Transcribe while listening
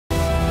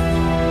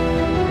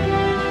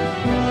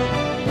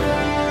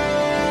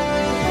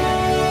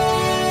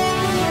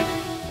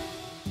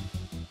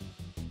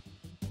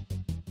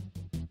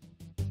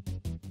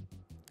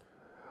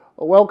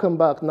Welcome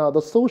back. Now, the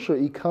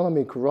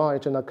Socio-Economic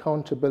Right and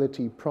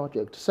Accountability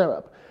Project,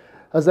 SERAP,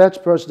 has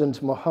urged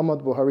President Muhammad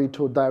Buhari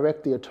to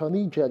direct the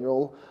Attorney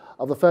General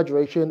of the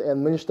Federation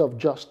and Minister of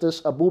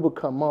Justice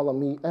Abubakar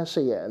Malami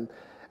SAN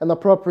and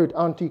appropriate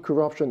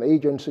anti-corruption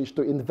agencies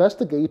to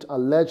investigate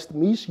alleged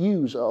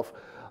misuse of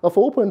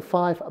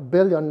 4.5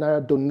 billion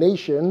naira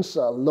donations,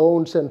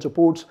 loans and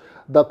supports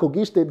the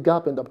Kogi state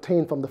government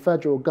obtained from the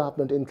federal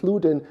government,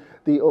 including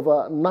the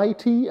over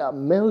 90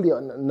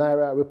 million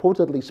naira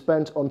reportedly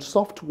spent on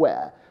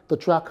software to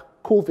track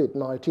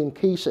COVID-19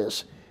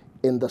 cases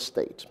in the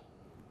state.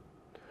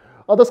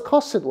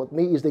 Discussing with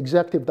me is the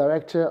Executive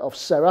Director of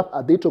SERAP,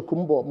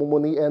 Adetokunbo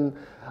Mumuni, and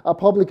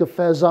Public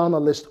Affairs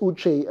Analyst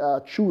Uche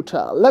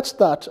Chuta. Let's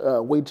start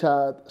with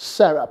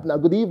SERAP. Now,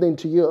 good evening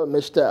to you,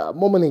 Mr.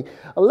 Mumuni.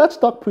 Let's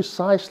talk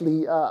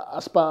precisely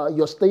as per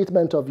your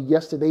statement of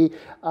yesterday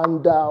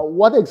and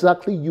what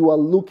exactly you are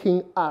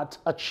looking at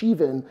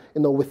achieving,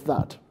 with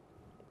that.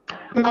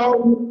 Now,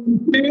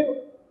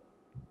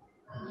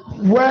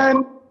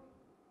 when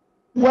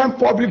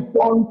public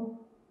funds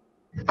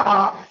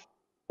are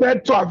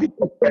said to have been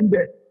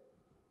expended,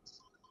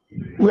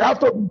 we have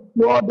to be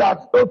sure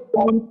that those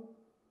funds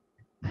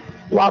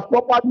were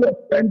properly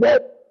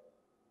expended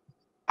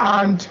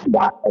and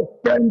were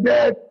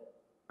expended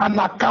and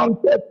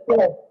accounted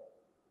for.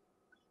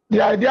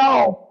 The idea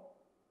of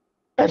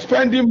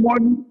expending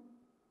money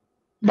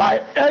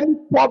by any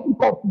public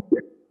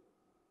official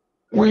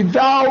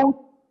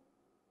without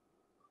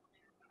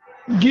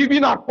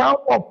giving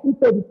account of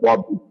it to the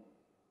public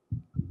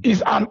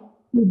is an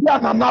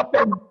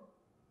anathema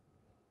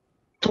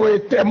to a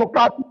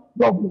democratic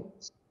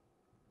government.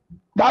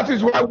 That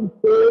is why we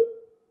say,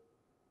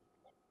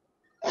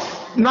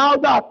 now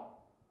that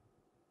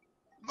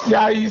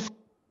there is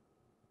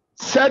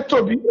said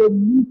to be a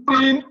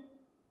missing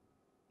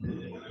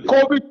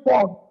COVID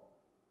fund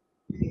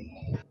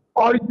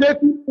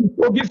originating in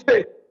Kogi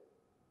State,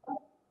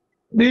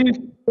 this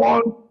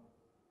fund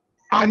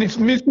and its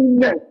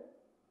missingness,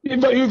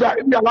 if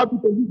you allow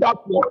people to use that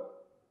word,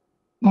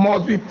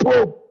 must be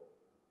probed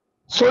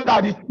so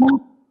that the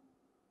truth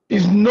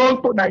is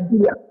known to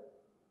Nigeria.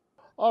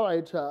 All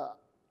right.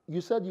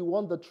 You said you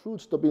want the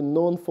truth to be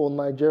known for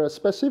Nigeria.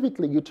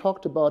 Specifically, you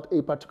talked about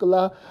a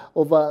particular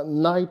over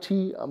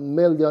 90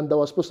 million that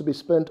was supposed to be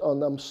spent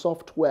on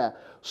software.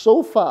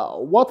 So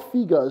far, what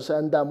figures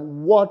and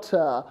what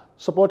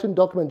supporting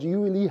documents do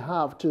you really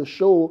have to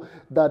show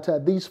that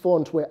these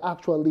funds were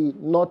actually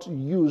not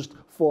used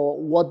for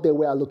what they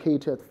were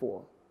allocated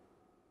for?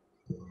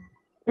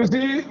 You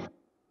see,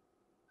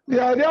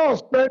 the idea of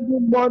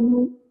spending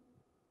money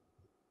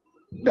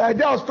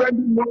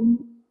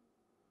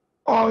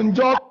on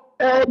just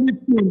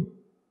anything,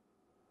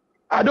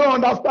 I don't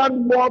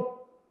understand what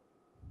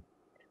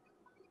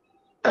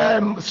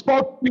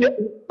software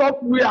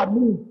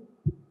means.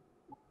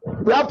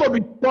 We have to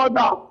be sure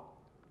that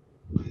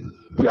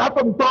we have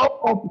to talk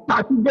of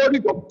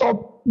categories of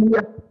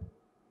software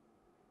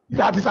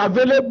that is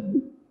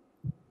available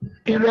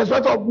in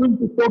respect of which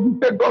the Kogi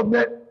state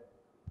government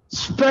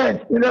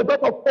spent in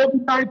respect of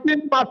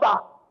COVID-19 matter.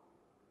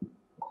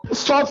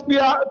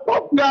 Software to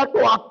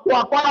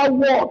acquire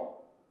what?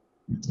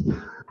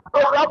 So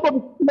we have to be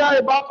clear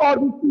about all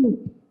these things.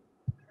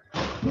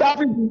 That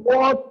is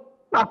what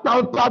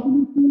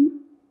accountability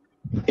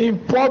in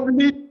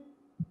public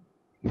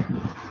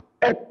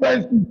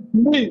expenses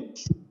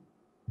means.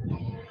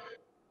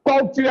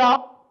 Software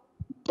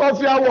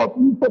was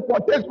used to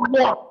purchase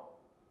what?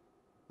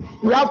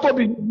 We have to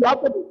be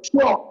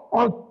sure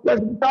on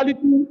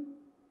specificity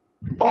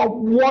of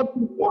what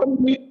the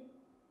money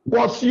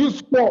was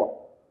used for.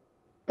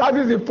 That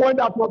is the point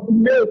that was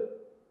made,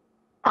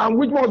 and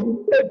which was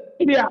made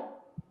clear.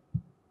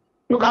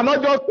 You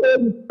cannot just say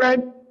we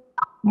spend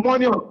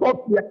money on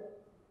software.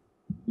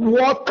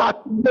 What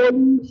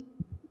categories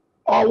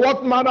or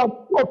what manner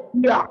of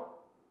software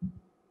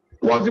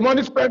was the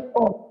money spent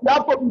on? We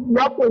have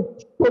to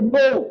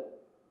know.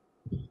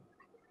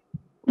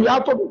 We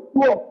have to be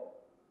sure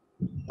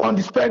on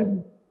the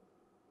spending.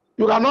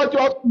 You cannot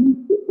just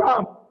use the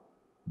term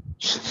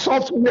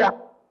software.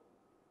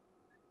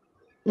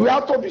 We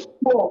have to be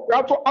sure. We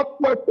have to ask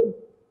questions.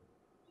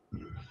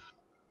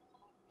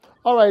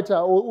 All right,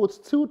 we'll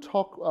still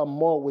talk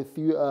more with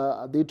you,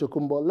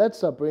 Adetokunbo.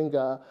 Let's bring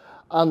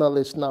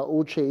analyst now,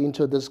 Uche,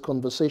 into this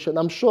conversation.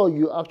 I'm sure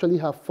you actually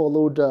have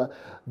followed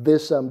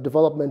this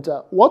development.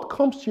 What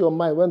comes to your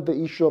mind when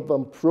the issue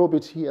of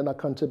probity and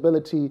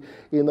accountability,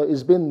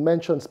 is being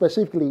mentioned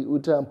specifically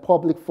with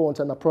public funds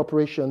and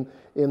appropriation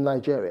in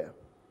Nigeria?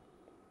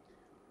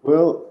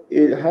 Well,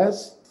 it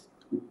has.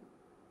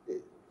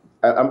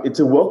 It's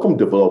a welcome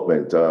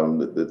development.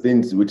 The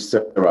things which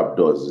SERAP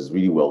does is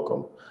really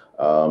welcome.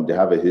 They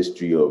have a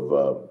history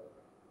of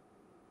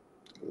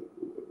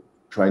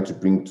trying to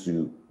bring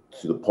to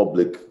the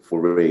public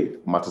foray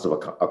matters of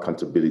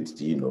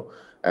accountability,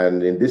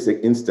 And in this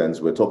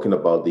instance, we're talking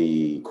about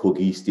the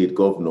Kogi state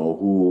governor,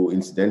 who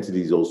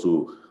incidentally is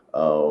also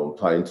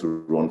planning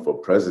to run for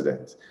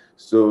president.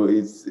 So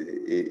it's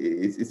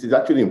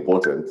actually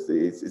important.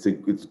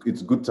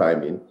 It's good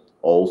timing.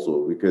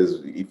 also,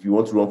 because if you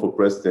want to run for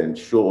president,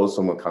 show us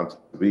some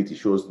accountability,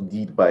 show us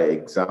lead by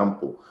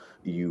example.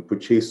 You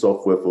purchase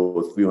software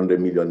for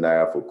 300 million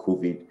naira for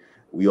COVID.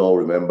 We all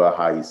remember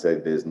how he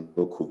said there's no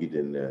COVID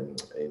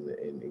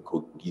in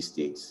Kogi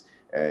states,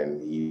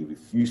 and he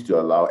refused to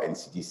allow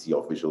NCDC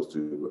officials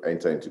to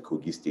enter into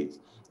Kogi state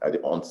at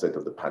the onset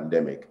of the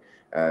pandemic.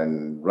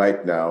 And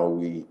right now,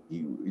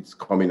 it's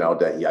coming out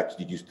that he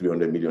actually used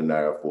 300 million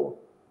naira for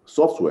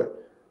software.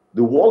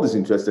 The world is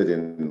interested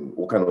in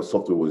what kind of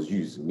software was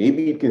used.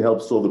 Maybe it can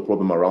help solve the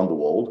problem around the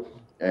world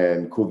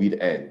and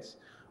COVID ends.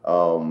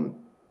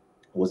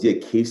 Was there a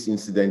case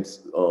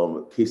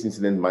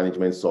incident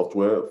management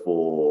software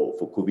for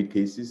COVID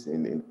cases?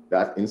 In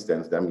that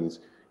instance, that means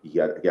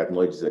he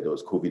acknowledges that there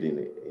was COVID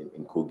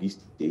in Kogi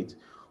state.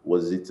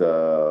 Was it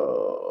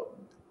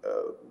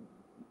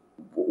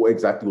what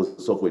exactly was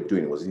the software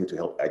doing? Was it to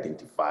help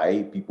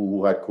identify people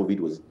who had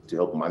COVID? Was it to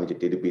help manage a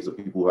database of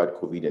people who had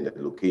COVID and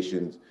their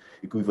locations?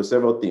 It could be for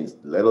several things.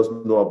 Let us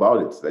know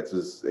about it. Let's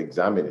just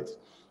examine it.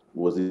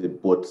 Was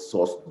it bought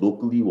sourced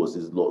locally? Was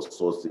it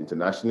sourced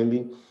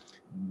internationally?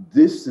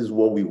 This is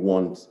what we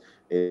want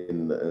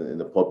in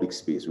the public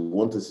space. We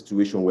want a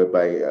situation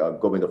whereby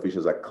government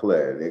officials are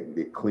clear,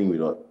 they're clean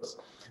with us.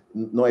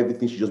 Not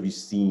everything should just be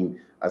seen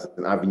as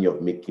an avenue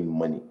of making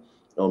money.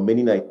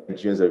 Many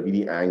Nigerians are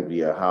really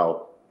angry at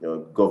how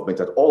government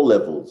at all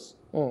levels,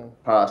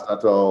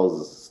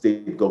 parastatals,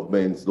 state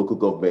governments, local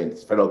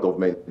governments, federal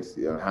governments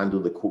handle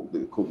the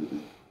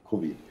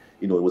COVID.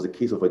 It was a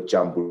case of a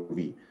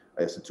jamboree,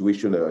 a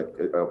situation,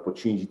 an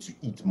opportunity to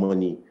eat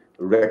money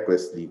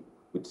recklessly,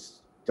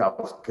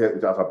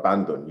 without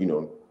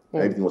abandon.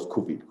 Everything was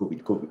COVID.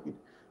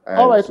 And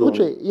all right,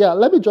 Uche,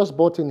 let me just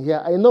butt in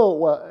here. I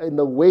know in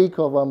the wake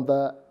of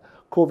the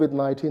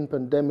COVID-19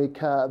 pandemic,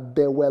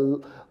 there were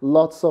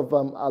lots of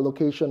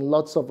allocation,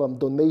 lots of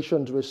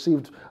donations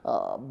received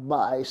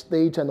by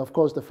state and, of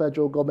course, the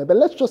federal government. But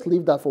let's just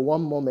leave that for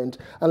one moment,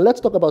 and let's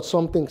talk about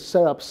something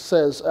SERAP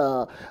says.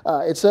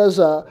 It says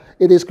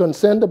it is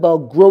concerned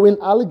about growing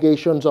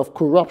allegations of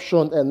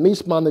corruption and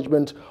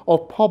mismanagement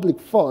of public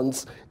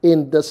funds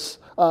in this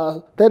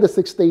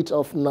 36 states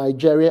of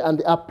Nigeria, and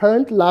the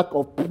apparent lack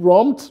of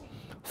prompt,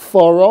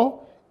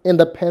 thorough,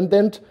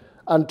 independent,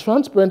 and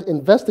transparent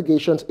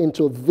investigations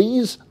into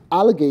these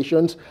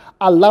allegations,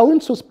 allowing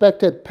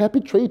suspected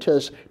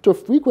perpetrators to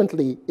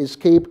frequently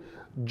escape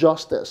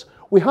justice.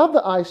 We have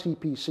the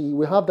ICPC,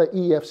 we have the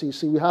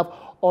EFCC, we have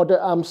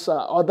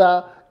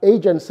other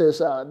agencies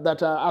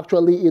that are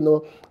actually,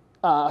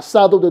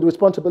 saddled with the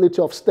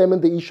responsibility of stemming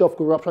the issue of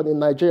corruption in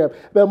Nigeria.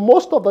 But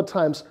most of the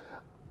times,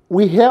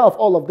 we hear of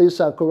all of this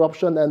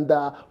corruption and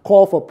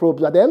call for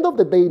probes. At the end of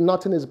the day,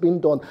 nothing is being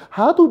done.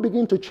 How do we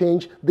begin to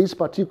change this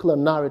particular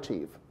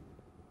narrative?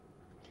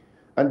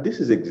 And this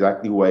is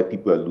exactly why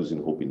people are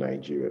losing hope in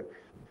Nigeria.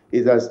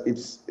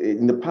 It's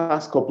in the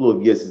past couple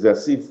of years, it's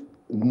as if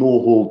no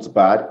holds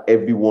barred,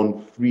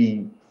 everyone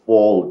free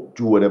fall,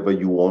 do whatever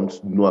you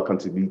want, no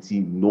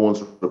accountability, no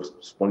one's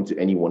responding to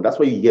anyone. That's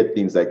why you hear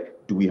things like,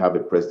 do we have a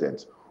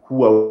president?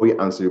 Who are we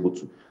answerable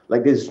to?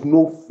 Like, there's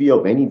no fear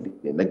of anything.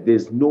 Like,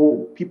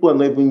 people are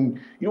not even,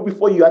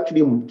 before you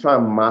actually try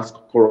and mask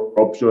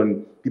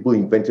corruption, people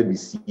invented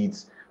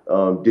receipts,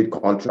 did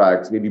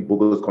contracts, maybe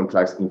bogus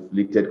contracts,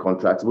 inflated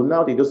contracts. But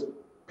now they just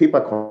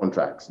paper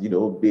contracts.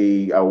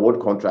 They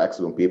award contracts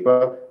on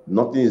paper.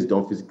 Nothing is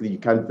done physically. You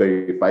can't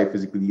verify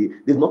physically.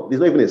 There's not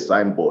even a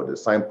signboard, a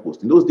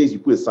signpost. In those days, you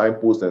put a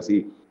signpost and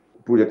say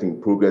project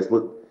in progress,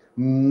 but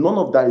none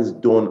of that is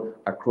done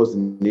across the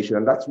nation,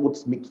 and that's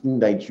what's making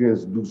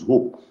Nigerians lose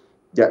hope.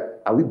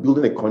 That are we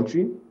building a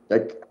country?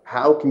 Like,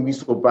 how can we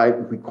survive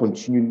if we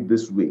continue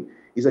this way?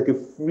 It's like a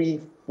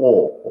free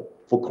fall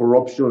for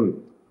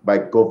corruption by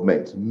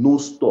government, no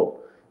stop.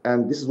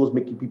 And this is what's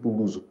making people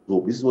lose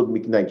hope. This is what's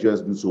making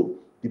Nigerians lose hope.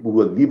 People who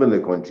are leaving the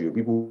country,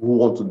 people who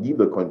want to leave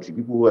the country,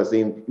 people who are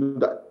saying,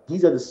 that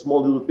these are the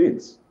small little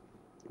things.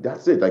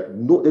 That's it.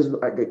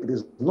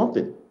 There's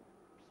nothing.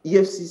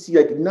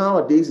 EFCC,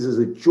 nowadays, is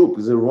a joke.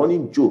 It's a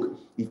running joke.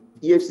 If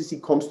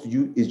EFCC comes to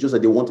you, it's just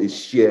that they want a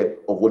share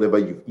of whatever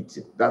you've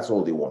eaten. That's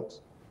all they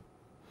want.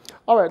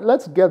 All right,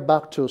 let's get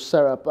back to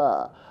SERAP.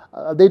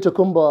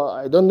 Adetokunbo,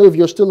 I don't know if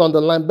you're still on the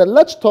line, but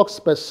let's talk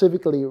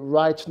specifically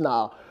right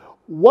now.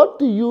 What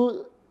do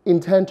you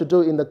intend to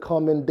do in the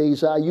coming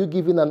days? Are you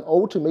giving an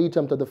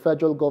ultimatum to the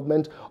federal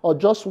government, or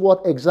just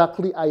what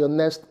exactly are your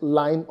next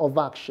line of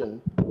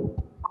action?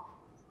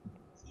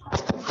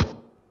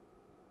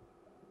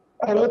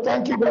 Hello,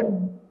 thank you very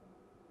much.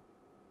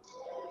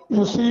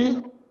 You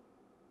see,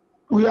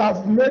 we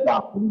have made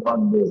our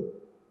commitment,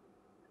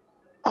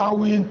 and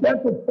we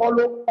intend to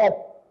follow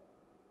up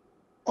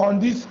on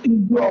this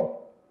issue of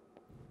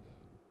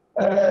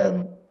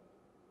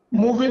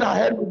moving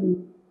ahead with the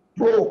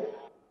probe.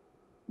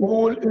 We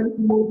will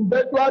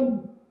eventually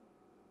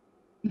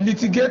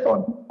litigate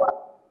on this part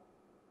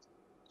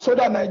so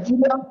that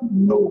Nigerians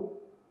know,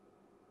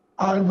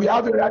 and we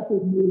have a right to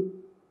know.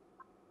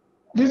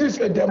 This is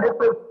a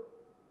democracy.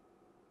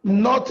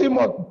 Nothing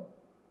must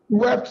be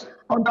swept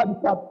under the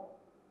carpet.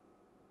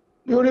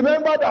 You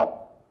remember that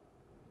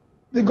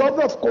the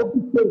governor of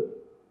Kogi State,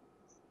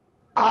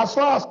 as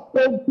far as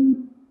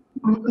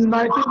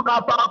COVID-19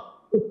 matter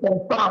is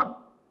concerned,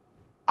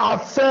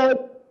 has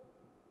said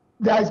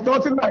there is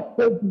nothing like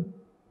COVID.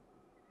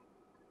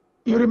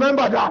 You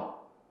remember that?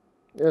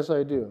 Yes,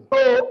 I do.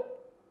 So,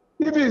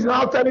 if he is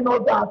now telling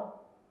us that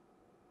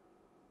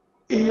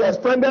he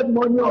expended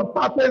money on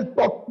certain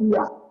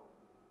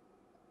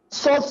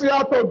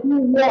software to do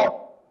what?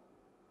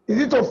 Is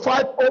it to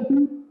fight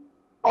COVID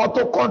or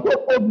to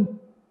control COVID?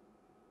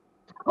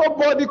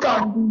 Nobody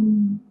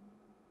can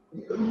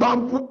be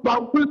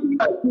bamboozling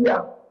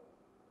Nigeria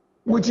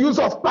with use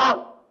of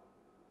tongue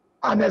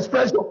and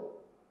expression.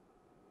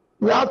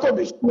 We have to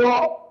be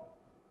sure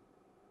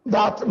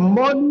that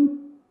money,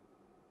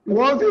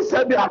 once they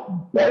said they are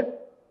spent,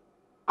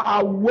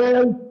 are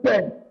well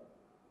spent.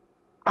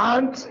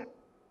 And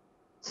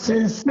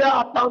sincere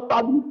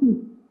accountability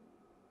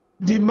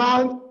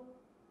demands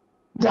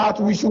that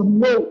we should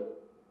know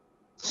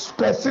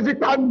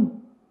specifically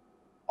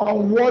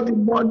on what the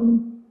money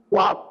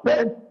was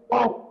spent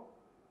on.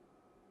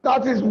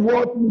 That is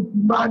what we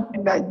demand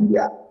in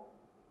Nigeria.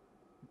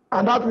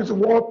 And that is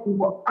what we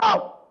must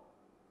have.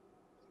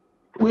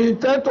 We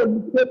intend to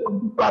initiate on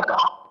this matter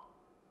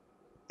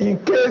in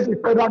case the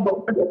federal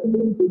government is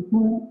willing to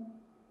do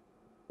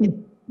its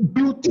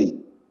duty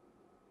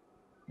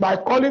by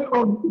calling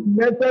on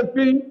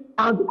necessary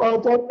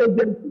anti-corruption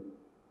agencies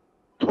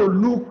to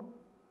look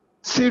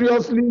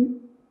seriously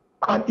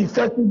and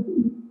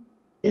effectively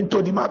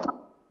into the matter.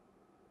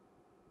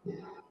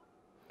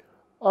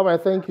 All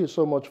right, thank you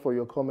so much for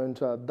your comment.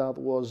 That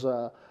was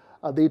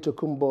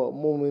Adetokunbo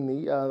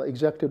Momini,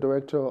 Executive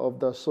Director of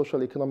the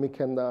Social, Economic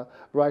and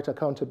Right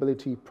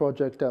Accountability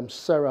Project,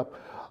 SERAP.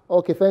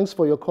 Okay, thanks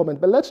for your comment.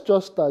 But let's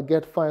just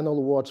get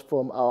final words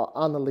from our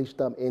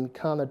analyst in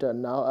Canada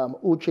now.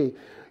 Uche,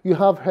 you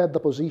have heard the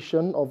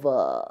position of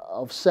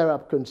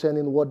SERAP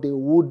concerning what they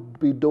would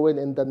be doing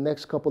in the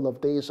next couple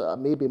of days,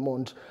 maybe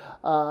months.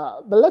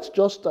 But let's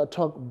just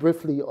talk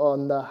briefly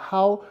on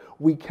how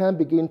we can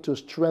begin to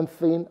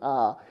strengthen,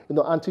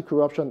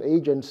 anti-corruption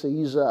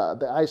agencies,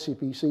 the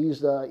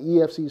ICPCs, the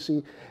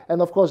EFCC,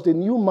 and of course the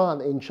new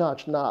man in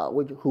charge now,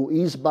 who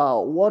is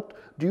Bao. What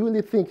do you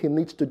really think he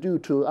needs to do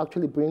to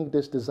actually bring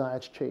this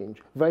desired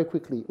change? Very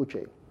quickly,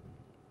 Uche.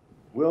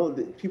 Well,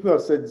 people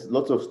have said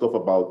lots of stuff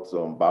about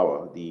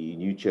Bauer, the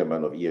new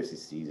chairman of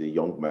EFCC. He's a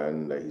young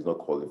man, he's not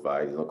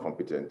qualified, he's not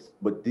competent.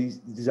 But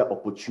these are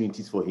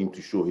opportunities for him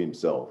to show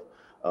himself.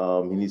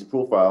 In his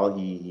profile,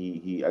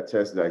 he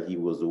attests that he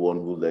was the one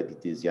who led the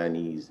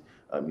Tiziani's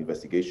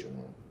investigation.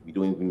 We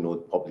don't even know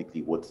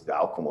publicly what the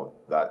outcome of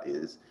that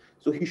is.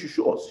 So he should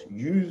show us,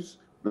 use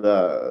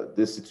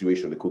this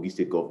situation, the Kogi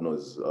State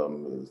governor's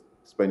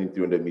spending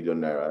 300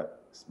 million naira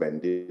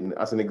spending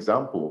as an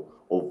example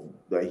of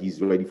that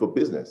he's ready for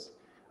business.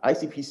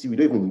 ICPC, we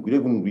don't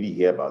even really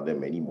hear about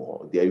them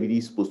anymore. They're really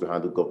supposed to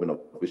handle government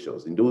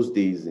officials. In those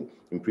days,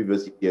 in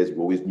previous years, we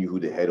always knew who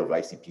the head of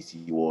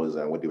ICPC was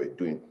and what they were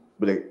doing,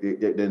 but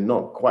they're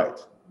not quite.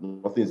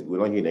 We're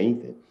not hearing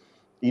anything.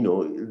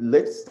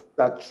 Let's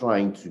start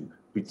trying to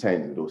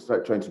pretend or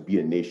start trying to be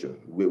a nation.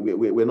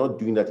 We're not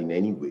doing that in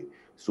any way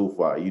so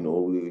far.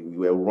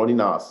 We're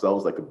running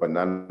ourselves like a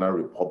banana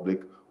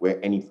republic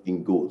where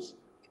anything goes.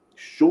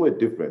 Show a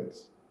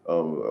difference,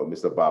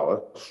 Mr.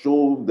 Bauer.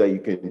 Show that you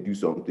can do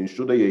something.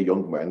 Show that you're a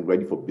young man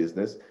ready for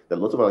business. There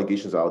are lots of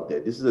allegations out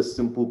there. This is a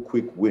simple,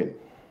 quick win.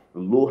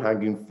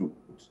 Low-hanging fruit.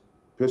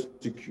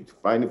 Persecute,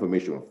 find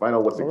information, find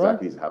out what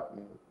exactly is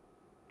happening.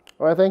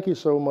 All right, thank you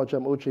so much,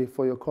 Uche,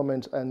 for your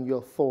comments and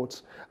your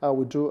thoughts.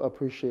 We do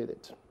appreciate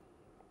it.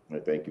 All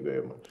right, thank you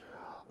very much.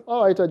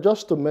 All right,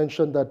 just to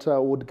mention that I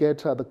would get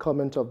the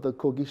comment of the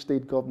Kogi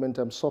State government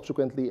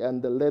subsequently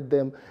and let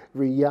them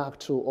react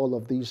to all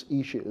of these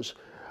issues.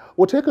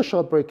 We'll take a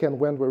short break, and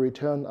when we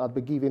return, I'll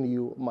be giving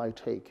you my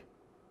take.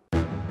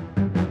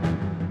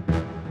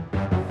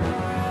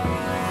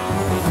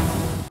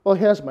 Well,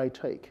 here's my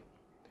take.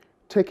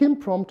 Taking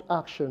prompt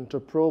action to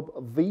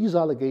probe these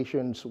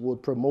allegations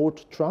would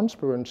promote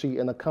transparency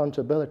and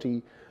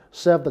accountability,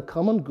 serve the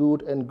common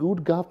good and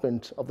good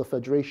government of the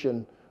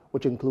Federation,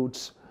 which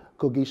includes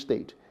Kogi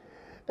State.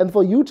 And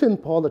for youth in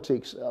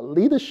politics,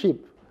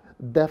 leadership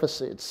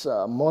deficits,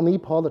 money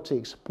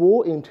politics,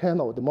 poor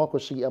internal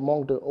democracy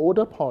among the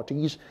older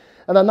parties,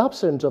 and an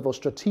absence of a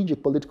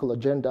strategic political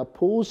agenda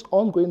pose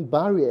ongoing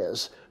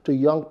barriers to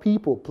young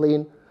people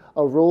playing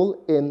a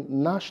role in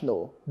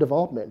national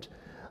development.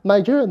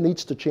 Nigeria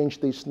needs to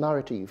change this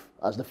narrative,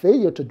 as the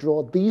failure to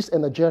draw this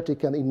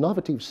energetic and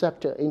innovative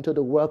sector into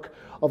the work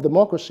of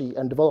democracy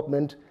and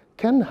development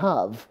can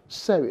have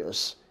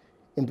serious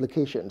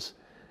implications.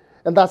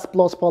 And that's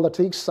Plus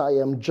Politics. I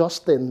am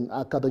Justin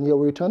Akadonye. We'll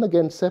return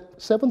again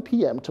 7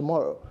 p.m.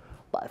 tomorrow.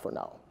 Bye for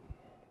now.